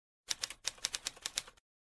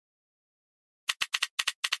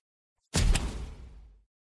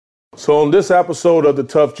So on this episode of the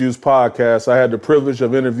Tuff Juice podcast, I had the privilege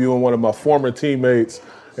of interviewing one of my former teammates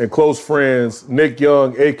and close friends, Nick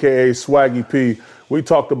Young, a.k.a. Swaggy P. We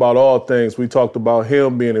talked about all things. We talked about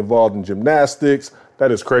him being involved in gymnastics.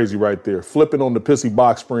 That is crazy right there. Flipping on the pissy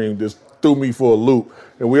box spring just threw me for a loop.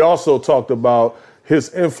 And we also talked about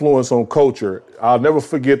his influence on culture. I'll never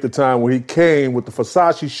forget the time when he came with the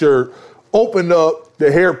Versace shirt, opened up the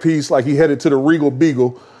hairpiece like he headed to the Regal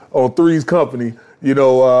Beagle on Three's Company,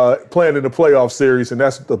 playing in the playoff series, and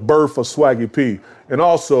that's the birth of Swaggy P. And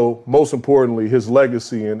also, most importantly, his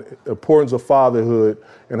legacy and importance of fatherhood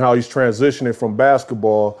and how he's transitioning from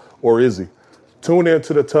basketball, or is he? Tune in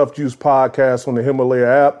to the Tuff Juice podcast on the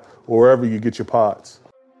Himalaya app or wherever you get your pods.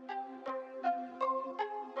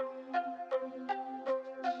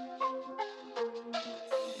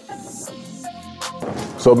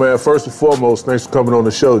 So, man, first and foremost, thanks for coming on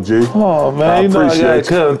the show, G. Oh, man, I gotta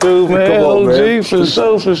come through, man. Come on, man. OG,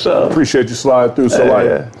 for sure. Appreciate you sliding through.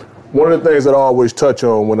 So, one of the things that I always touch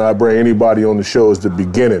on when I bring anybody on the show is the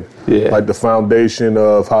beginning. Yeah. Like the foundation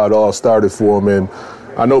of how it all started for them. And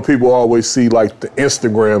I know people always see, like, the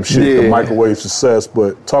Instagram shit, the microwave success,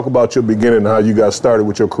 but talk about your beginning and how you got started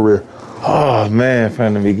with your career. Oh, man,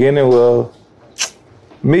 from the beginning,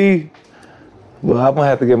 I'm gonna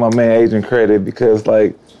have to give my man Adrian credit because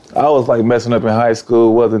I was messing up in high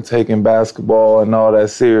school, wasn't taking basketball and all that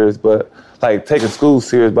serious, but taking school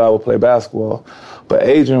serious, but I would play basketball. But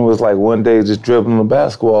Adrian was one day just dribbling the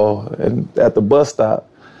basketball and at the bus stop,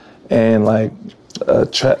 and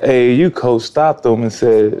AAU coach stopped him and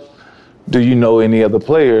said, "Do you know any other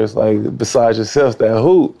players besides yourself that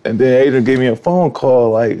hoop?" And then Adrian gave me a phone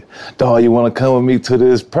call "Dawg, you want to come with me to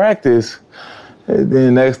this practice?" And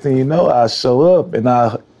then next thing you know, I show up and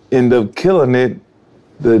I end up killing it.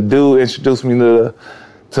 The dude introduced me to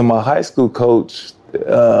my high school coach.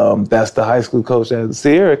 That's the high school coach at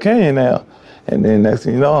Sierra Canyon now. And then next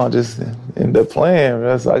thing you know, I just end up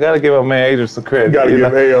playing. So I got to give my man Adrian some credit. You got to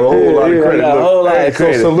give A a whole lot of credit. A whole lot of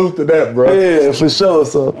credit. So salute to that, bro. Yeah, for sure.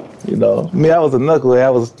 So, I was a knucklehead. I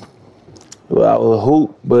was a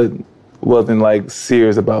hoop, but wasn't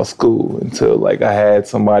serious about school until I had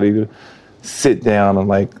somebody to sit down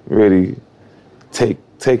and really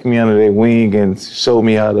take me under their wing and show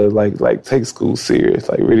me how to take school serious,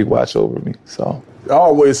 really watch over me. So I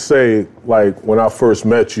always say when I first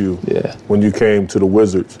met you, when you came to the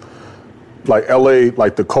Wizards, LA,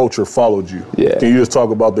 the culture followed you. Yeah. Can you just talk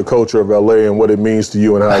about the culture of LA and what it means to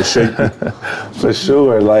you and how it shaped you? For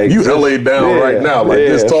sure. You LA down right now.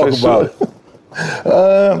 Just talk about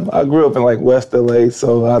it. I grew up in West LA,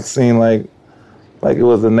 so I've seen it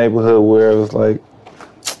was a neighborhood where it was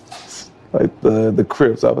the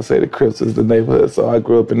Crips. I would say the Crips is the neighborhood. So I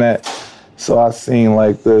grew up in that. So I seen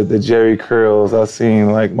the Jerry curls. I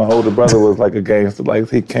seen my older brother was a gangster.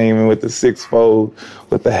 He came in with the 6-fold,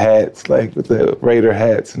 with the hats, with the Raider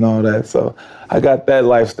hats and all that. So I got that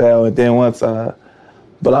lifestyle. And then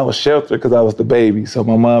but I was sheltered because I was the baby. So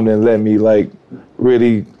my mom didn't let me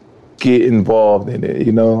really get involved in it.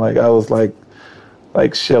 I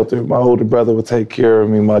was sheltered. My older brother would take care of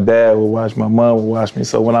me. My dad would watch. My mom would watch me.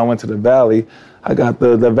 So when I went to the Valley, I got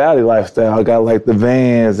the Valley lifestyle. I got the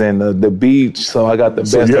Vans and the beach. So I got the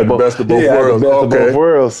best of both. Best of both worlds. The best of both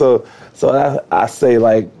worlds. So I say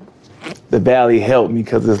the Valley helped me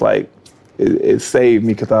because it's it saved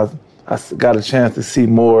me because I got a chance to see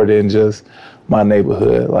more than just my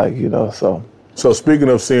neighborhood. So speaking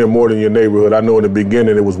of seeing more than your neighborhood, I know in the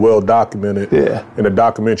beginning it was well documented in a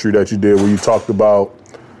documentary that you did where you talked about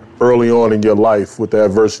early on in your life with the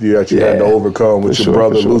adversity that you had to overcome with your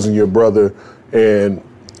brother, losing your brother, and,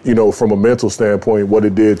 from a mental standpoint, what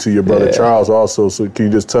it did to your brother Charles also. So can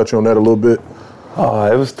you just touch on that a little bit? Oh,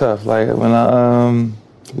 it was tough. When I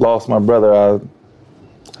lost my brother,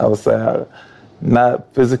 I would say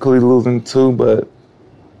not physically losing two, but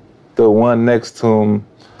the one next to him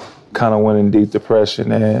kind of went in deep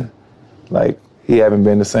depression and he haven't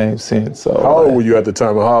been the same since. So how old were you at the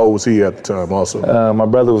time and how old was he at the time also? My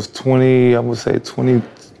brother was 20, I would say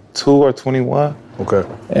 22 or 21. Okay.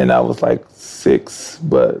 And I was 6,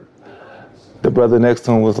 but the brother next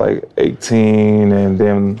to him was 18, and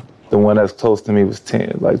then the one that's close to me was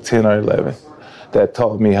 10, 10 or 11. That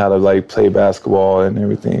taught me how to play basketball and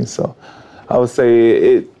everything. So I would say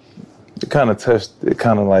it kind of touched, it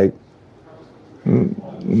kind of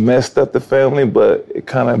messed up the family, but it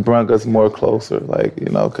kind of brought us more closer,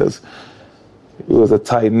 because it was a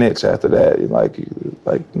tight niche after that.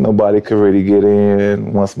 Nobody could really get in.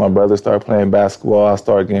 And once my brother started playing basketball, I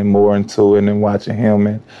started getting more into it and watching him,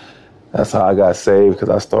 and that's how I got saved because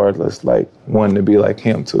I started wanting to be like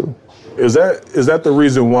him too. Is that the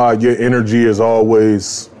reason why your energy is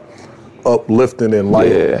always uplifting and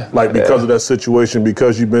light, because of that situation,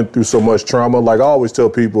 because you've been through so much trauma. Like I always tell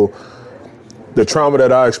people, the trauma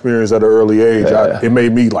that I experienced at an early age, it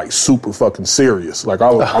made me like super fucking serious. Like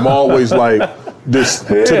I'm always like this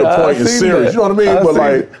to the point and serious. You know what I mean? But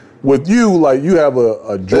like with you, like you have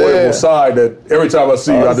a enjoyable side that every time I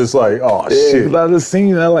see you, I just like, oh shit. I just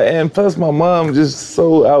seen that, like, and plus my mom just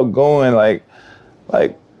so outgoing. Like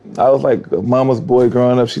I was like a mama's boy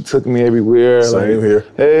growing up. She took me everywhere. Same here.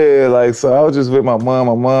 Yeah, like so I was just with my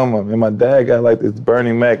mom. And my dad got like this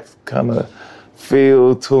Bernie Mac kind of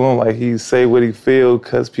feel to him, like he say what he feel,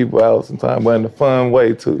 cuss people out sometimes, but in a fun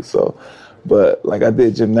way too. So, but like I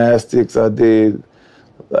did gymnastics,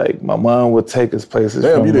 like my mom would take us places.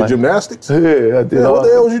 Damn, you did gymnastics? Yeah, I did. Yeah, what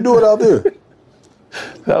the hell was you doing out there?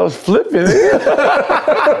 I was flipping.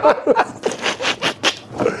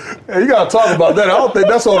 Hey, you gotta talk about that. I don't think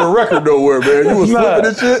that's on the record nowhere, man. You was flipping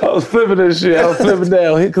this shit? I was flipping this shit. I was flipping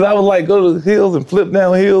down, because I would like go to the hills and flip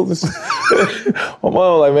down hills. And my mom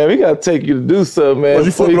was like, man, we gotta take you to do something, man. Was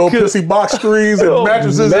you flipping on pissy box screens and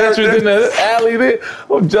mattresses? Mattress in the alley there.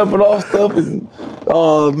 I'm jumping off stuff and,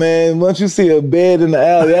 oh man, once you see a bed in the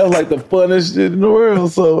alley, that was like the funnest shit in the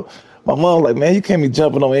world. So my mom was like, man, you can't be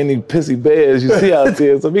jumping on any pissy beds you see out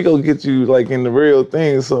there. So we gonna get you like in the real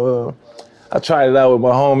thing. So I tried it out with my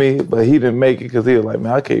homie, but he didn't make it because he was like,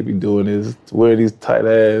 man, I can't be doing this, wearing these tight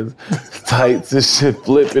ass tights and shit,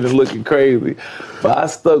 flipping and looking crazy. But I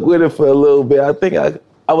stuck with it for a little bit. I think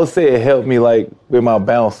I would say it helped me like with my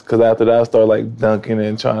bounce, because after that I started like dunking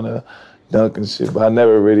and trying to dunk and shit. But I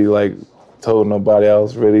never really like told nobody I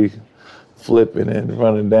was really flipping and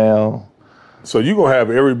running down. So you gonna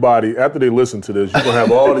have everybody, after they listen to this, you're gonna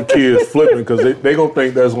have all the kids flipping because they gonna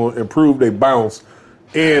think that's gonna improve their bounce.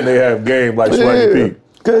 And they have game like Swaggy P.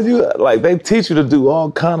 Because they teach you to do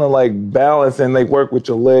all kind of like balance, and they work with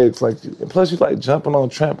your legs. Like, plus you like jumping on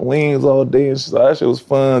trampolines all day and shit. So that shit was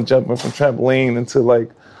fun, jumping from trampoline into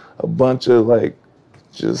like a bunch of like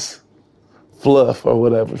just fluff or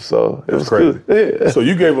whatever. So it was crazy. Yeah. So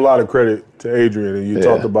you gave a lot of credit to Adrian, and you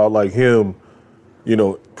talked about like him,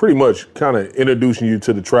 pretty much kind of introducing you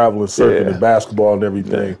to the traveling circuit and basketball and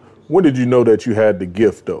everything. When did you know that you had the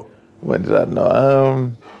gift though? When did I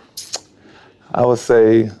know? I would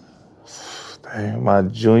say my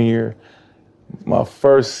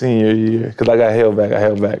first senior year, because I got held back.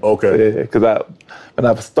 Okay. Yeah, because when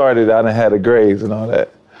I started, I didn't have the grades and all that.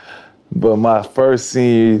 But my first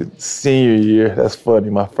senior year, that's funny,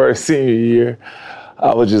 my first senior year,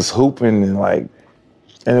 I was just hooping and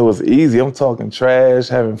it was easy. I'm talking trash,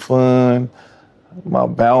 having fun. My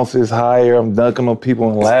bounce is higher. I'm dunking on people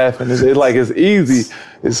and laughing. It's easy.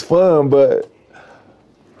 It's fun, but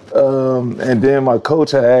and then my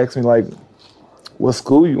coach had asked me like, what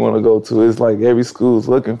school you want to go to? It's like every school's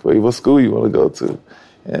looking for you. What school you want to go to?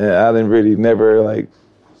 And I didn't really I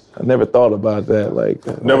never thought about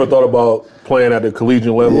that. Never thought about playing at the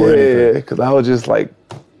collegiate level or anything? Yeah, because I was just like,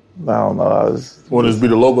 I don't know. Want to just be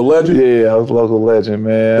the local legend? Yeah, I was local legend,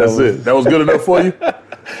 man. That's it. That was good enough for you?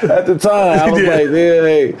 At the time, I was like,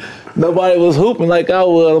 hey, nobody was hooping like I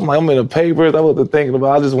was. I'm in the papers. I wasn't thinking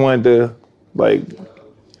about. I just wanted to, I ain't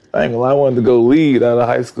gonna lie, I wanted to go lead out of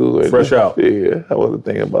high school. Fresh out. Yeah, I wasn't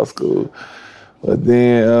thinking about school. But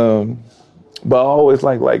then, but I always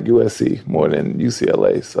like USC more than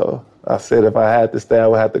UCLA. So I said if I had to stay, I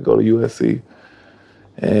would have to go to USC.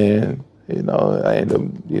 And I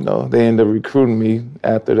ended up, they ended up recruiting me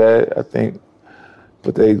after that, I think.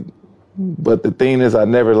 But the thing is, I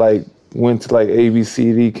never went to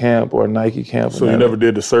ABCD camp or Nike camp. So you never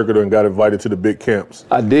did the circuit and got invited to the big camps?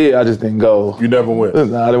 I did. I just didn't go. You never went?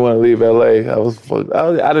 No, I didn't want to leave LA.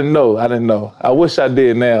 I didn't know. I wish I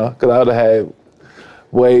did now, because I would have had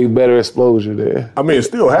way better exposure there. I mean, it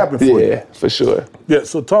still happened for you. Yeah, for sure. Yeah,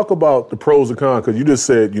 so talk about the pros and cons, because you just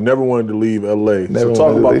said you never wanted to leave LA. So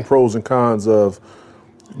talk about the pros and cons of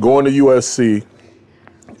going to USC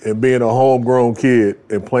and being a homegrown kid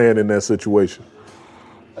and playing in that situation.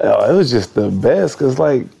 It was just the best, because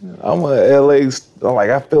I'm a LA, I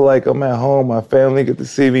feel like I'm at home. My family get to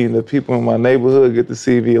see me, and the people in my neighborhood get to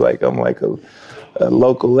see me. I'm a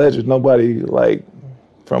local legend. Nobody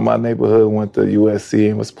from my neighborhood went to USC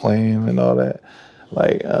and was playing and all that.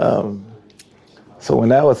 So when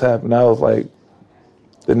that was happening, I was like,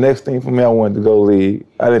 the next thing for me, I wanted to go league.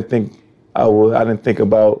 I didn't think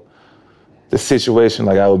about the situation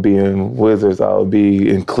I would be in Wizards, I would be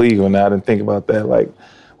in Cleveland. I didn't think about that.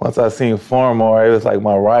 Once I seen Farmar, it was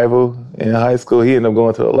my rival in high school. He ended up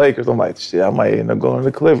going to the Lakers. I'm like, shit, I might end up going to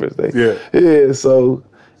the Clippers. Yeah. So,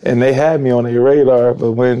 and they had me on their radar,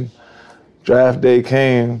 but when draft day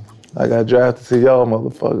came, I got drafted to y'all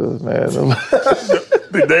motherfuckers, man.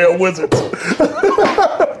 The damn Wizards.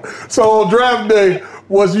 So on draft day,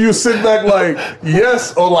 was you sitting back like,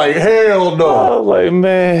 yes or like, hell no? I was like,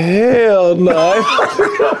 man, hell no.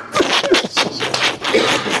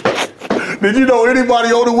 Did you know anybody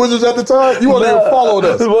on the Wizards at the time? You wasn't even following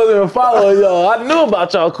us. I wasn't even following y'all. I knew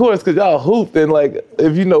about y'all, of course, because y'all hooped. And, like,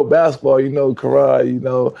 if you know basketball, you know Karan, you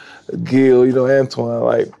know Gil, you know Antoine.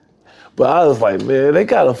 Like, but I was like, man, they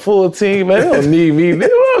got a full team, man. They don't need me. They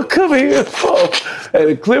don't come here for. And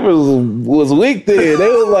the Clippers was weak then. They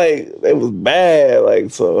was like, they was bad. Like,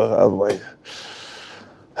 so I was like,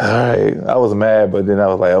 all right. I was mad, but then I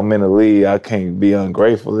was like, I'm in the league. I can't be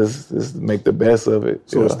ungrateful. Let's make the best of it.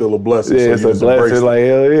 So it's still a blessing. Yeah, so it's a blessing. Like,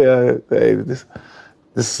 hell yeah. Hey, this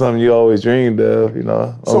is something you always dreamed of, you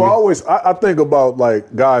know. So I think about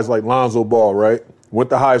like guys like Lonzo Ball, right? Went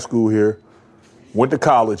to high school here, went to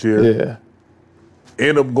college here. Yeah.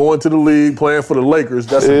 End up going to the league, playing for the Lakers.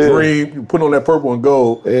 That's a dream. You put on that purple and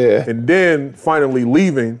gold. Yeah. And then finally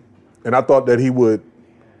leaving, and I thought that he would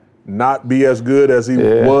not be as good as he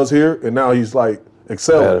was here, and now he's like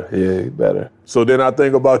excelling. Better. Yeah, better. So then I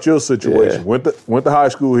think about your situation. Went to high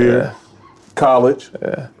school here, college,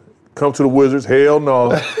 come to the Wizards, hell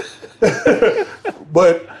no.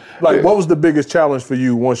 But like, what was the biggest challenge for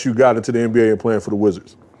you once you got into the NBA and playing for the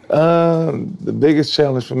Wizards? The biggest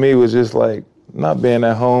challenge for me was just like not being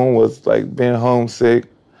at home, was like being homesick,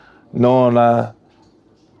 knowing I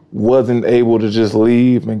wasn't able to just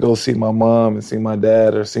leave and go see my mom and see my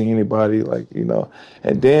dad or see anybody, like, you know,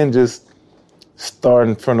 and then just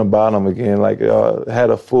starting from the bottom again. Like, had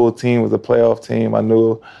a full team, was a playoff team. I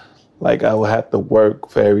knew like I would have to work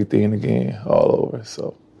for everything again all over.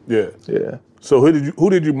 So yeah. So who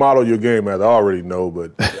did you model your game after? I already know,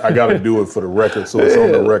 but I got to do it for the record, so it's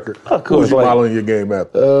on the record. Who was you modeling your game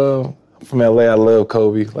after? From LA, I love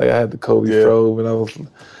Kobe. Like, I had the Kobe strobe, and I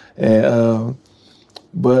was,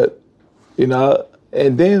 but you know,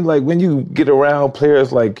 and then like when you get around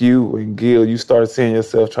players like you and Gil, you start seeing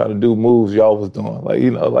yourself try to do moves y'all was doing. Like,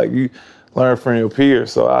 you know, like you learn from your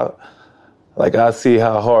peers. So I see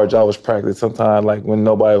how hard y'all was practicing. Sometimes, like when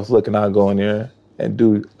nobody was looking, I'd go in there and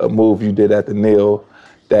do a move you did at the nail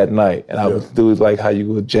that night. And I would do like how you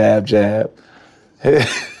would jab. You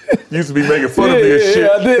used to be making fun of me and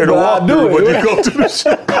shit. I did, in the walkthrough when you go to the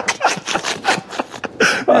shit.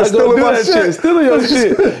 I go do that shit. Stealing your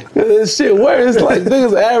shit. This shit where it's like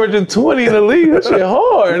niggas averaging 20 in the league. That shit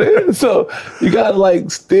hard. So you gotta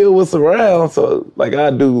like steal what's around. So like I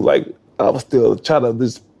was still trying to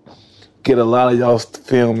just get a lot of y'all's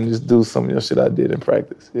film and just do some of your shit I did in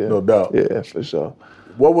practice. Yeah. No doubt. Yeah, for sure.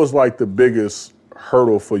 What was like the biggest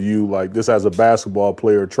hurdle for you, like just as a basketball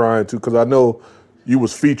player trying to, because I know you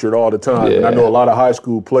was featured all the time. And I know a lot of high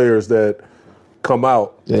school players that come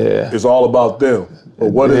out, it's all about them.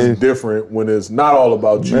 But what is different when it's not all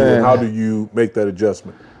about you, and how do you make that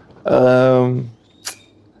adjustment? For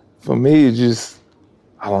me, it just,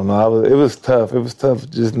 I don't know, it was tough. It was tough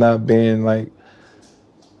just not being like,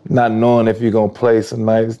 not knowing if you're going to play some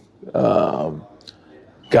nights.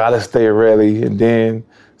 Gotta stay ready. And then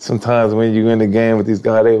sometimes when you're in the game with these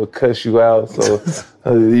guys, they would cuss you out. So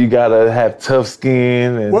you gotta have tough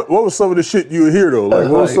skin. And what was some of the shit you would hear though? Like,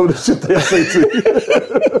 what was some of the shit they say to you?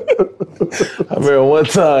 I remember one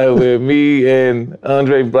time with me and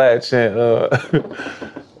Andre Blatch and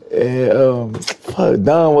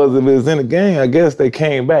Don was in the game. I guess they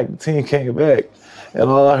came back. The team came back. And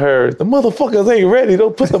all I heard, the motherfuckers ain't ready.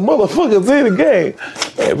 Don't put the motherfuckers in the game.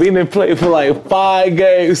 And we didn't play for like 5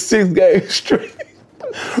 games, 6 games straight.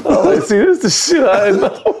 I was like, see, this is the shit I didn't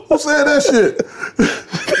know. Who said that shit?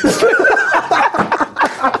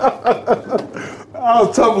 I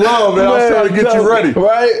was tough love, man. I was trying to get you ready.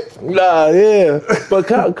 Right? Nah, yeah. But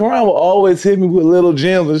Karan would always hit me with little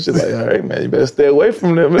gems and shit. Like, all right, man, you better stay away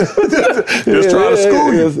from them. Man. Just trying to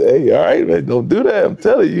school you. Hey, all right, man, don't do that. I'm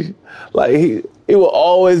telling you. Like, he will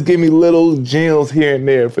always give me little gems here and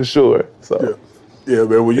there for sure. So, yeah,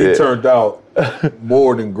 man. Well, you turned out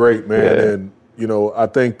more than great, man. And you know, I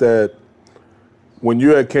think that when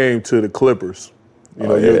you had came to the Clippers, you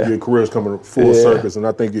know, your career's coming full circus, and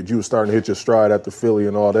I think that you were starting to hit your stride after Philly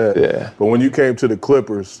and all that. Yeah. But when you came to the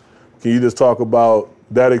Clippers, can you just talk about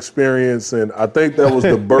that experience? And I think that was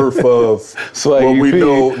the birth of Swaggy what we P.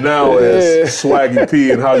 know now as Swaggy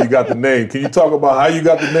P and how you got the name. Can you talk about how you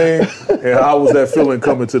got the name and how was that feeling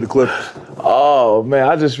coming to the Clippers? Oh, man,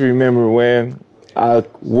 I just remember when I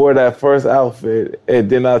wore that first outfit and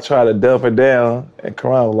then I tried to dump it down and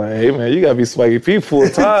Karan was like, hey man, you gotta be Swaggy P full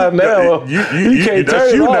time now. you can't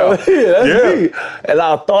turn it off. Yeah, that's me. And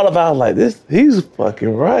I thought about like this, he's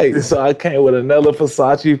fucking right. So I came with another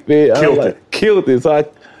Versace fit. Killed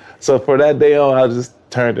it. So for that day on, I just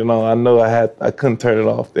turned it on. I know I couldn't turn it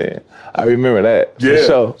off then. I remember that.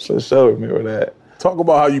 For sure remember that. Talk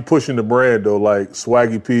about how you pushing the brand though, like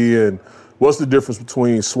Swaggy P, and what's the difference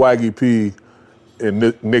between Swaggy P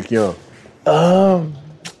and Nick Young? The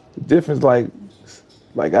difference, like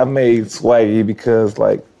I made Swaggy because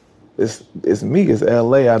like it's me, it's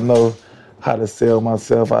LA. I know how to sell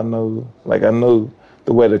myself. I know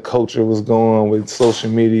the way the culture was going with social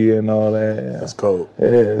media and all that. That's cool.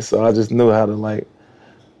 Yeah, so I just knew how to like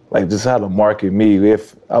just how to market me.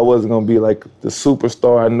 If I wasn't gonna be like the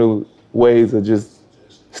superstar, I knew ways of just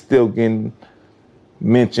still getting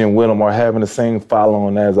mentioned with them or having the same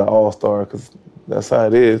following as an all-star, because that's how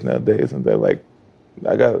it is nowadays. And they're like,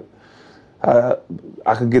 I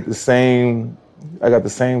could get the same. I got the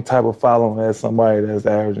same type of following as somebody that's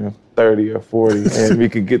averaging 30 or 40, and we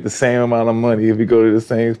could get the same amount of money if we go to the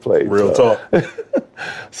same place. Real talk.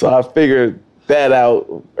 So I figured that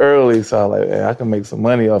out early. So I was like, man, I can make some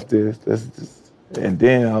money off this. And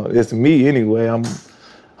then it's me anyway. I'm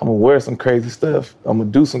gonna wear some crazy stuff. I'm gonna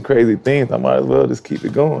do some crazy things. I might as well just keep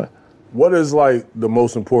it going. What is like the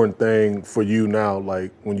most important thing for you now?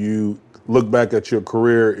 Like when you look back at your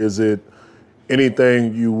career, is it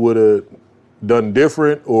anything you would have done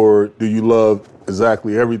different, or do you love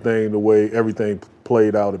exactly everything, the way everything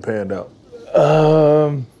played out and panned out?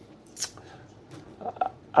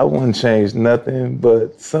 I wouldn't change nothing,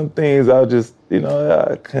 but some things I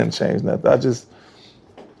couldn't change nothing. I just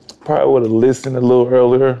probably would have listened a little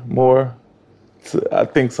earlier more. I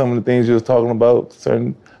think some of the things you was talking about,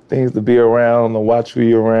 certain things to be around or watch who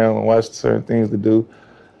you're around and watch certain things to do.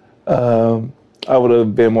 I would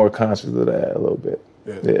have been more conscious of that a little bit.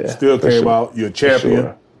 Yeah, still came out. You're a champion.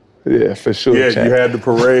 Sure. Yeah, for sure. Yeah, you had the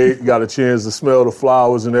parade. You got a chance to smell the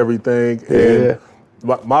flowers and everything. And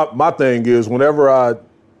my thing is, whenever I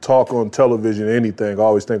talk on television, anything, I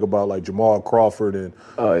always think about like Jamal Crawford and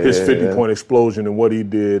his 50-point explosion and what he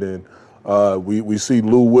did. And we see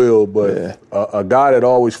Lou Will, but a guy that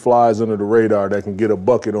always flies under the radar that can get a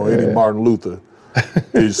bucket on any Martin Luther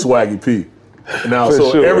is Swaggy P. Now,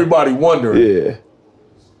 everybody wondering,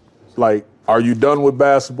 like, are you done with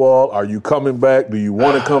basketball? Are you coming back? Do you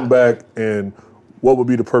want to come back? And what would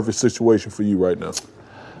be the perfect situation for you right now?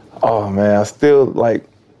 Oh, man, I feel like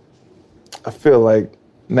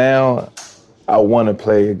now I want to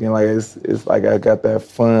play again. Like, it's like I got that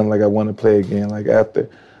fun. Like, I want to play again. Like, after,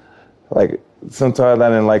 like, sometimes I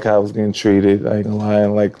didn't like how I was getting treated. I ain't gonna lie.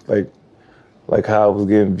 And like how I was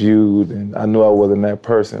getting viewed. And I knew I wasn't that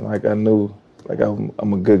person. Like, I knew, like,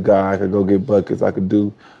 I'm a good guy. I could go get buckets. I could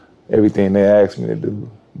do everything they asked me to do.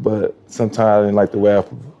 But sometimes I didn't like the way I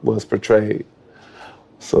was portrayed.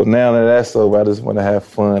 So now that that's over, I just want to have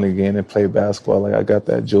fun again and play basketball. Like, I got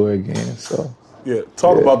that joy again, so. Yeah,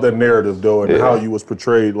 talk about that narrative, though, and how you was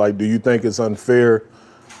portrayed. Like, do you think it's unfair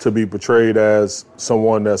to be portrayed as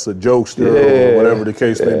someone that's a jokester or whatever the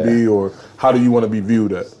case may be, or how do you want to be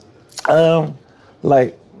viewed at?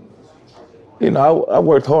 Like, you know, I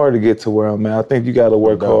worked hard to get to where I'm at. I think you got to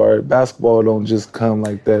work hard. Basketball don't just come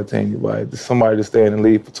like that to anybody. Somebody to stay in the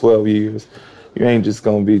league for 12 years. You ain't just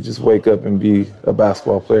going to just wake up and be a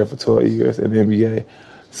basketball player for 12 years in the NBA.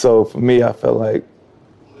 So for me, I felt like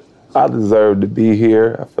I deserved to be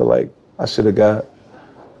here. I feel like I should have got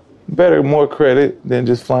more credit than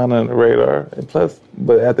just flying under the radar. And plus,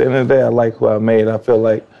 but at the end of the day, I like who I made. I feel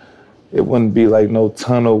like it wouldn't be like no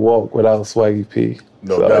tunnel walk without Swaggy P.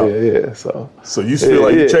 No doubt. So you feel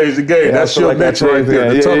like you changed the game. That's your niche right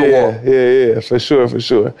there, the tunnel walk. Yeah, for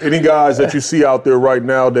sure. Any guys that you see out there right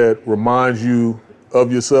now that reminds you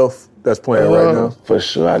of yourself that's playing right now? For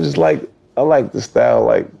sure. I like the style,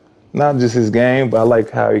 like, not just his game, but I like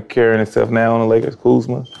how he carrying himself now on the Lakers.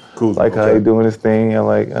 Kuzma. Like how he doing his thing. And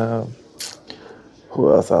like,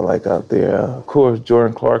 who else I like out there? Of course,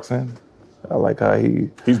 Jordan Clarkson. I like how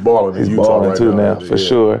he's balling in Utah balling right too now for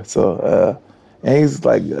sure. So, and he's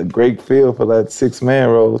like a great feel for that 6-man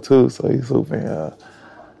role too. So he's hooping.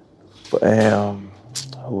 But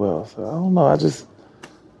who else? I don't know. I just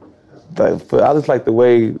like the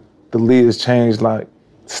way the league has changed. Like,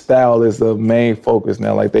 style is the main focus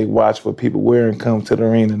now. Like, they watch what people wear and come to the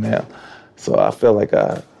arena now. So I feel like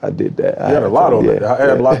I did that. You had a lot on that. I had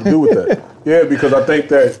a lot to do with that. Yeah, because I think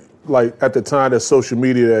that, like, at the time that social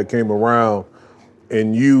media that came around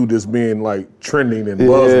and you just being, like, trending and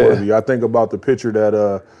buzzworthy, I think about the picture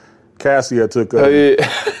that Cassie had took.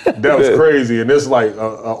 That was crazy. And it's like an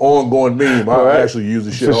ongoing meme. I actually use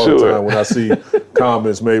this shit all the time when I see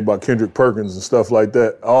comments made by Kendrick Perkins and stuff like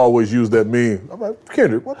that. I always use that meme. I'm like,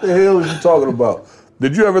 Kendrick, what the hell are you talking about?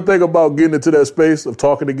 Did you ever think about getting into that space of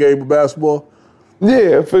talking the game of basketball?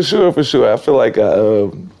 Yeah, for sure. I feel like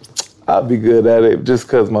I I'll be good at it just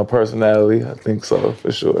because my personality. I think so,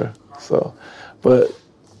 for sure. So, but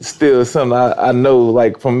still, it's something I know,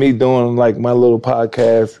 like, from me doing, like, my little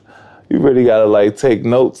podcast, you really got to, like, take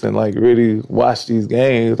notes and, like, really watch these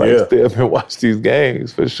games. Like, stay up and watch these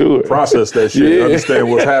games, for sure. Process that shit.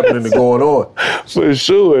 Understand what's happening and going on. For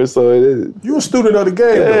sure. So it is. You a student of the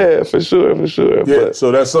game, though. Yeah, for sure. Yeah, but,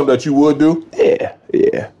 so that's something that you would do? Yeah.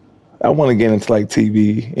 I want to get into, like,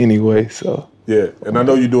 TV anyway, so. Yeah, and I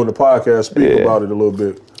know you're doing the podcast. Speak about it a little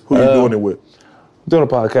bit. Who you doing it with? I'm doing a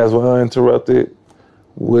podcast with Uninterrupted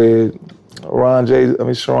with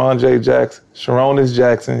Sharonis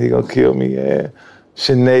Jackson. He gonna kill me. Yeah.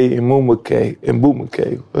 Shanae and Mumake.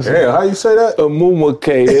 Damn, how you say that?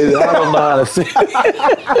 Mumake. I don't know how to say it.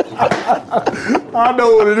 I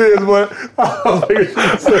know what it is, but I don't think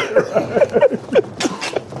you say it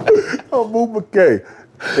right. Mumake.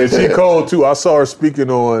 And she cold too. I saw her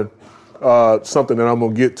speaking on something that I'm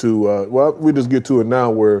gonna get to. Well, we just get to it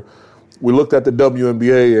now, where we looked at the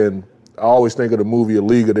WNBA, and I always think of the movie A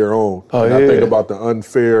League of Their Own. I think about the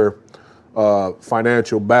unfair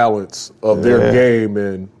financial balance of their game,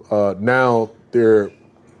 and now they're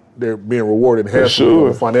being rewarded handsomely on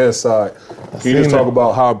the finance side. Can you just talk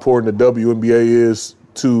about how important the WNBA is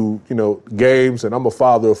to games? And I'm a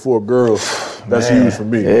father of 4 girls. That's huge for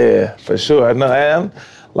me. Yeah, for sure. I know. And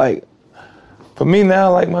like, for me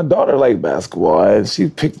now, like, my daughter like basketball, and she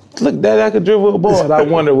picked, look, Daddy, I could dribble a ball. And I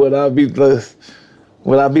wonder would I be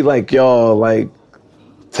like y'all, like,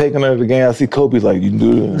 taking her to the game? I see Kobe like, you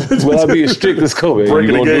do this. Would I be as strict as Kobe?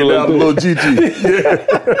 Breaking the game down to little Gigi. Yeah.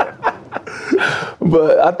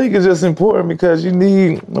 But I think it's just important because you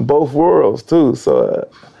need both worlds too. So,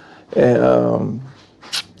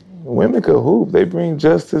 women could hoop. They bring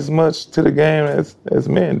just as much to the game as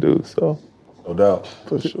men do. So. No doubt.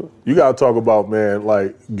 For sure. You got to talk about, man,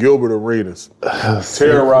 like Gilbert Arenas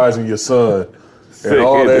terrorizing your son and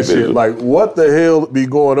all that shit. Like, what the hell be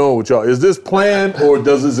going on with y'all? Is this planned or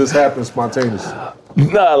does this just happen spontaneously?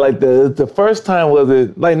 Nah, like the first time was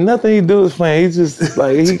it, like, nothing he do is planned. He just,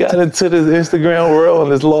 like, he got into this Instagram world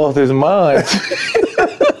and just lost his mind.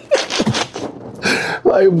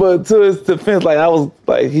 Like, but to his defense, like, I was,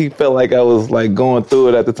 like, he felt like I was, like, going through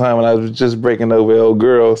it at the time when I was just breaking up with old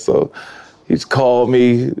girl, so he's called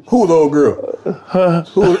me. Who the old girl? Huh?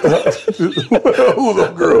 Who the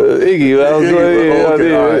old girl? Iggy.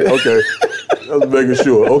 Okay. I was making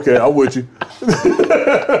sure. Okay, I'm with you.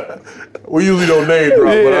 We usually don't name drop,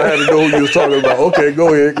 but I had to know who you was talking about. Okay,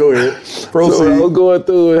 go ahead. Proceed. So I was going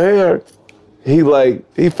through it here.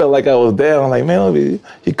 He felt like I was down. Like, man,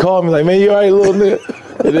 he called me like, man, you all right, little nigga?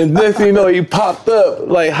 And then next thing you know, he popped up,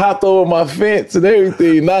 like, hopped over my fence and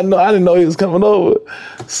everything. I didn't know he was coming over.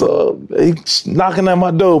 So he knocking at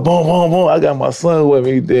my door, boom, boom, boom. I got my son with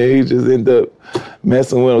me there. He just ended up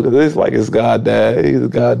messing with him because it's like his goddad. He's a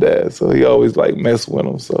goddad, so he always, like, mess with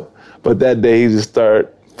him. So, but that day he just started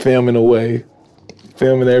filming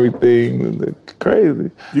everything.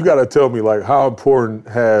 Crazy. You got to tell me, like, how important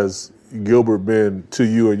has Gilbert been to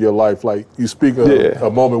you in your life? Like, you speak of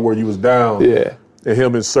a moment where you was down. Yeah. And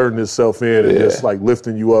him inserting himself in and just, like,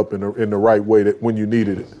 lifting you up in the right way that when you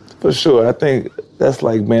needed it. For sure. I think that's,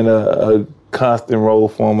 like, been a constant role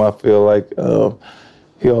for him. I feel like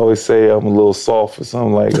he always say I'm a little soft or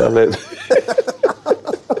something like that.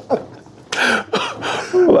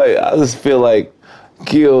 Like, I just feel like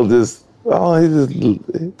Gil that's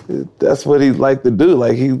what he like to do.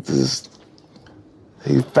 Like, he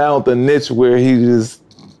found the niche where he just,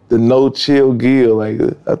 the no-chill Gil. Like,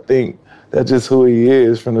 I think that's just who he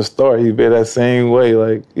is from the start. He been that same way,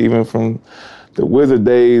 like, even from the Wizard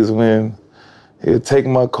days when he'd take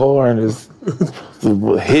my car and just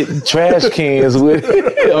hit trash cans with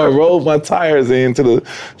it or roll my tires into the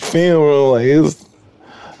film room. Like,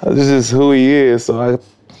 this is who he is. So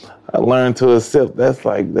I learned to accept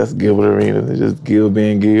that's Gilbert Arenas. It's just Gil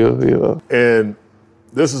being Gil, And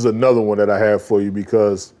this is another one that I have for you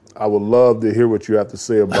because I would love to hear what you have to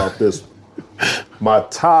say about this. My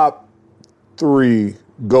top 3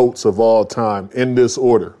 GOATs of all time in this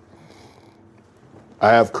order. I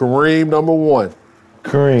have Kareem number 1.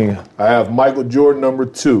 Kareem. I have Michael Jordan number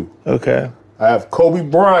 2. Okay. I have Kobe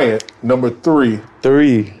Bryant number 3.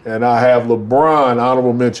 3. And I have LeBron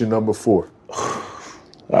honorable mention number 4. All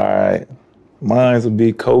right. Mine would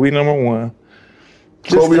be Kobe number 1.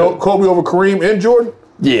 Kobe over Kareem and Jordan?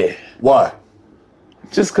 Yeah. Why?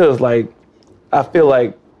 Just because, like, I feel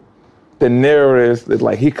like the narrative is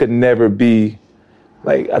like he could never be,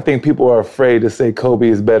 like, I think people are afraid to say Kobe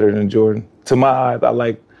is better than Jordan. To my eyes, I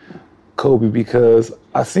like Kobe because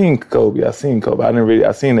I seen Kobe. I seen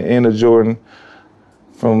the end of Jordan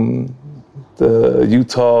from the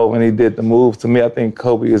Utah when he did the move. To me, I think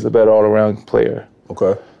Kobe is a better all-around player.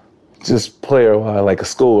 Okay. Just player-wise, like a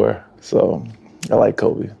scorer. So I like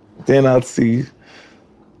Kobe. Then I'd see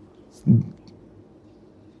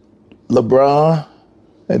LeBron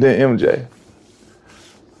and then MJ.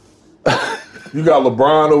 You got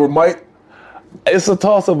LeBron over Mike? It's a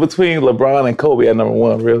toss-up between LeBron and Kobe at number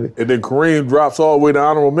one, really. And then Kareem drops all the way to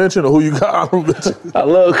honorable mention, or who you got honorable mention? I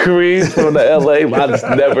love Kareem from the LA, but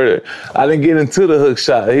I didn't get into the hook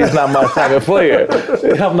shot. He's not my type of player.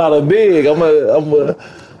 I'm not a big.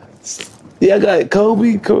 I got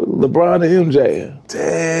Kobe, LeBron, and MJ.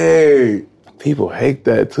 Dang. People hate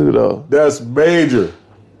that too, though. That's major.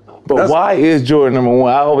 But why is Jordan number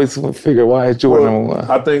one? I always figure, why is Jordan number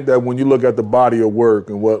one? I think that when you look at the body of work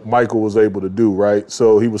and what Michael was able to do, right?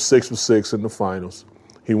 So he was 6 for 6 in the finals.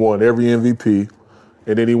 He won every MVP,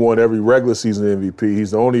 and then he won every regular season MVP.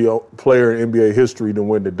 He's the only player in NBA history to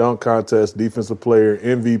win the dunk contest, defensive player,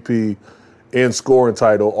 MVP, and scoring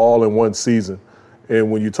title all in one season.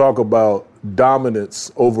 And when you talk about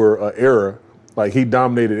dominance over an era, like he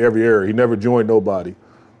dominated every era. He never joined nobody.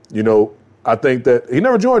 You know, I think that he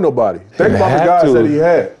never joined nobody. Think about the guys that he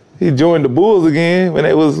had. He joined the Bulls again when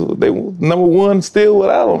they were number one still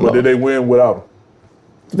without him. But did they win without him?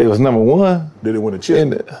 They was number one. Did they win a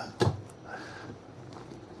chip?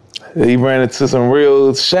 He ran into some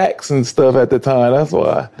real Shaqs and stuff at the time. That's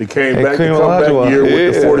why. They came back the comeback year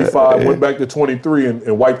with the 45, went back to 23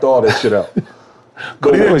 and wiped all that shit out.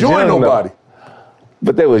 But he didn't join nobody.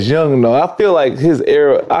 But they was young though. I feel like his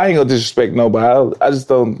era, I ain't gonna disrespect nobody. I just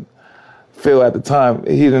don't feel at the time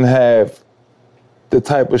he didn't have the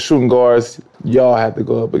type of shooting guards y'all had to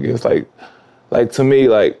go up against. Like to me,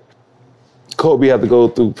 like Kobe had to go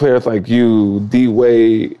through players like you, D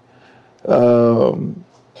Wade,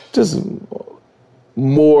 just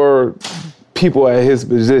more people at his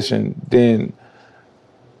position than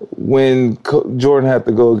when Jordan had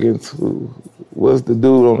to go against was the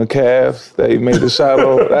dude on the Cavs that he made the shot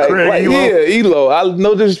on. Elo.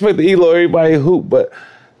 No disrespect to Elo, everybody hoop, but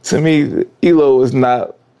to me, Elo is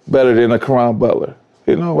not better than a Caron Butler.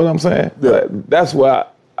 You know what I'm saying? Yeah. That's why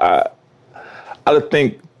I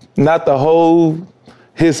think not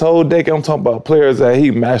his whole decade. I'm talking about players that he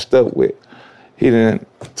matched up with. He didn't.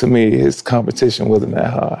 To me, his competition wasn't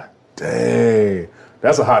that high. Dang,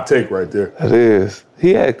 that's a hot take right there. It is.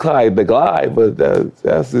 He had Clyde the Glide, but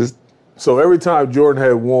that's just. So every time Jordan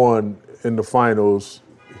had won in the finals,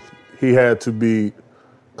 he had to beat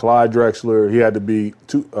Clyde Drexler. He had to beat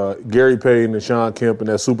Gary Payton and Sean Kemp in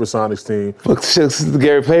that Supersonics team. But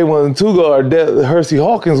Gary Payton wasn't two guard. Hersey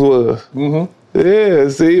Hawkins was. Mm-hmm. Yeah,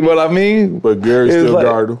 see what I mean? But Gary still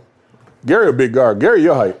guarded him. Gary a big guard. Gary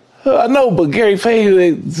your height. I know, but Gary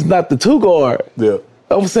Payton is not the two guard. Yeah.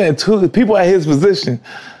 I'm saying two people at his position.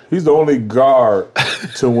 He's the only guard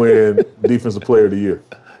to win Defensive Player of the Year.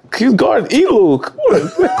 He's guarding Elo. Come on.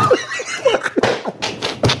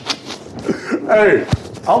 Hey,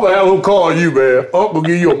 I'm gonna have him call you, man. I'm gonna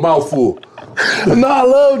give you a mouthful. No, I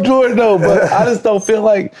love Jordan though, but I just don't feel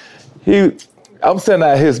like I'm saying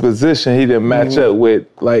at his position, he didn't match up with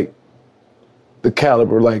like the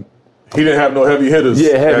caliber, like he didn't have no heavy hitters.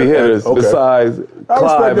 Yeah, heavy hitters. Okay. Besides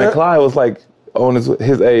Clyde, and Clyde was like on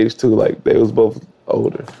his age too. Like they was both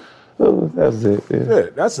older. So that's it. Yeah,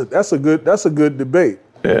 that's a good debate.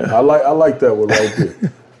 Yeah, I like that one right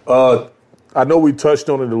there. I know we touched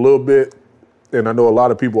on it a little bit, and I know a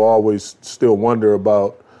lot of people always still wonder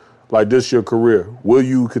about like this your career. Will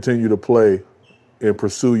you continue to play and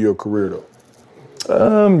pursue your career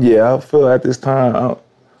though? Yeah, I feel at this time.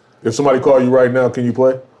 If somebody called you right now, can you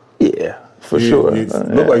play? Yeah, for sure. You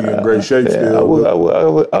look like you're in great shape still.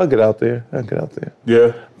 I'll get out there.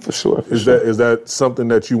 Yeah? For sure. Is that something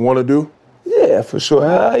that you want to do? Yeah, for sure.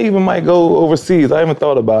 I even might go overseas. I haven't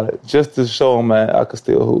thought about it, just to show them that I can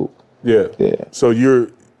still hoop. Yeah. Yeah. So you're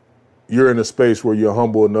in a space where you're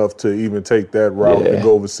humble enough to even take that route and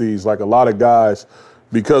go overseas. Like a lot of guys,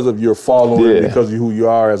 because of your following, because of who you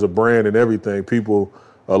are as a brand and everything, people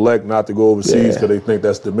elect not to go overseas because they think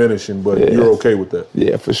that's diminishing, but you're okay with that.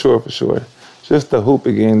 Yeah, for sure. Just to hoop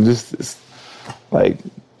again, just like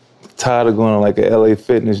tired of going to like a LA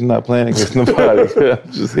Fitness. You're not playing against nobody.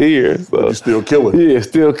 I'm just here. So. But you're still killing. Yeah,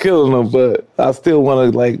 still killing them, but I still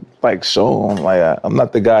want to like show them. Like I'm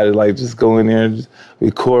not the guy to like just go in there and just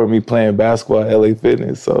record me playing basketball at LA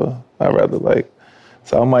Fitness. So I'd rather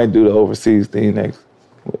so I might do the overseas thing next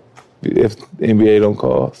if the NBA don't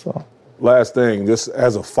call. So. Last thing, just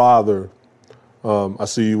as a father, I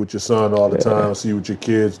see you with your son all the time. I see you with your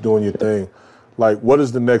kids doing your thing. Like, what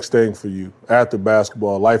is the next thing for you after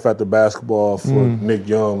basketball? Life after basketball for Nick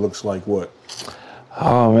Young looks like what?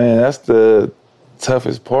 Oh man, that's the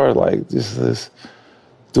toughest part. Like,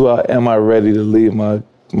 am I ready to leave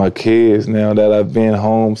my kids now that I've been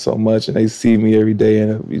home so much and they see me every day,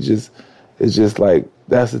 and it's just like,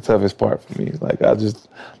 that's the toughest part for me. Like, I just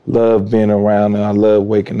love being around them. I love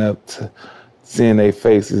waking up to seeing their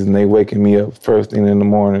faces, and they waking me up first thing in the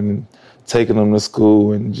morning and taking them to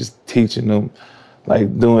school and just teaching them,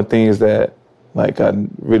 like doing things that like I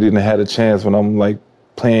really didn't have a chance when I'm like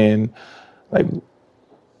playing. Like,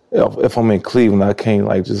 if I'm in Cleveland, I can't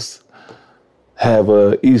like just have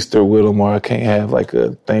a Easter with them, or I can't have like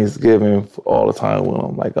a Thanksgiving all the time with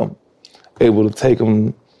them. Like, I'm able to take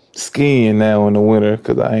them skiing now in the winter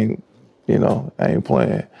because I ain't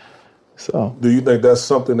playing. So, do you think that's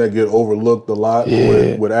something that get overlooked a lot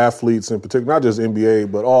with athletes in particular, not just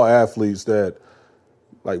NBA, but all athletes, that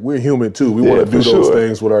like, we're human too. We want to do those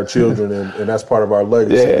things with our children, and that's part of our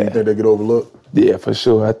legacy. Yeah. Do you think they get overlooked? Yeah, for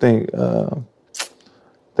sure. I think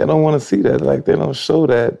they don't want to see that. Like, they don't show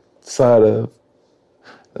that side of,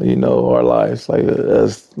 our lives. Like,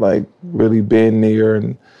 us, like, really being there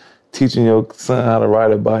and teaching your son how to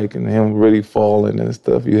ride a bike, and him really falling and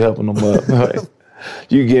stuff. You helping him up. Like,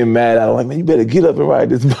 you get mad at him, like, man, you better get up and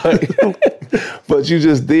ride this bike. But you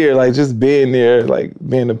just there, like, just being there, like,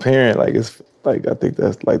 being a parent, like, it's like, I think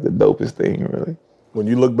that's like the dopest thing, really. When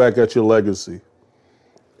you look back at your legacy,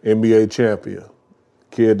 NBA champion,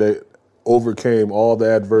 kid that overcame all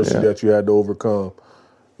the adversity that you had to overcome,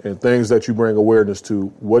 and things that you bring awareness to,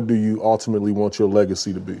 what do you ultimately want your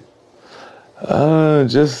legacy to be?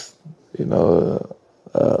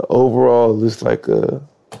 Overall, just like a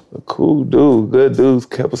cool dude, good dude,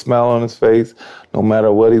 kept a smile on his face, no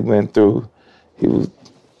matter what he went through. He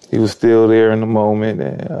was still there in the moment,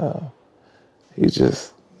 and he's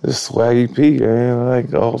just Swaggy P, man.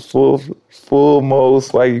 Like, all full mode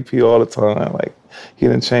Swaggy P all the time. Like, he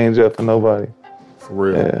didn't change up for nobody. For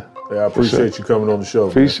real. Yeah, I appreciate you coming on the show.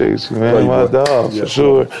 Appreciate you, man. My dog, for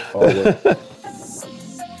sure. Always.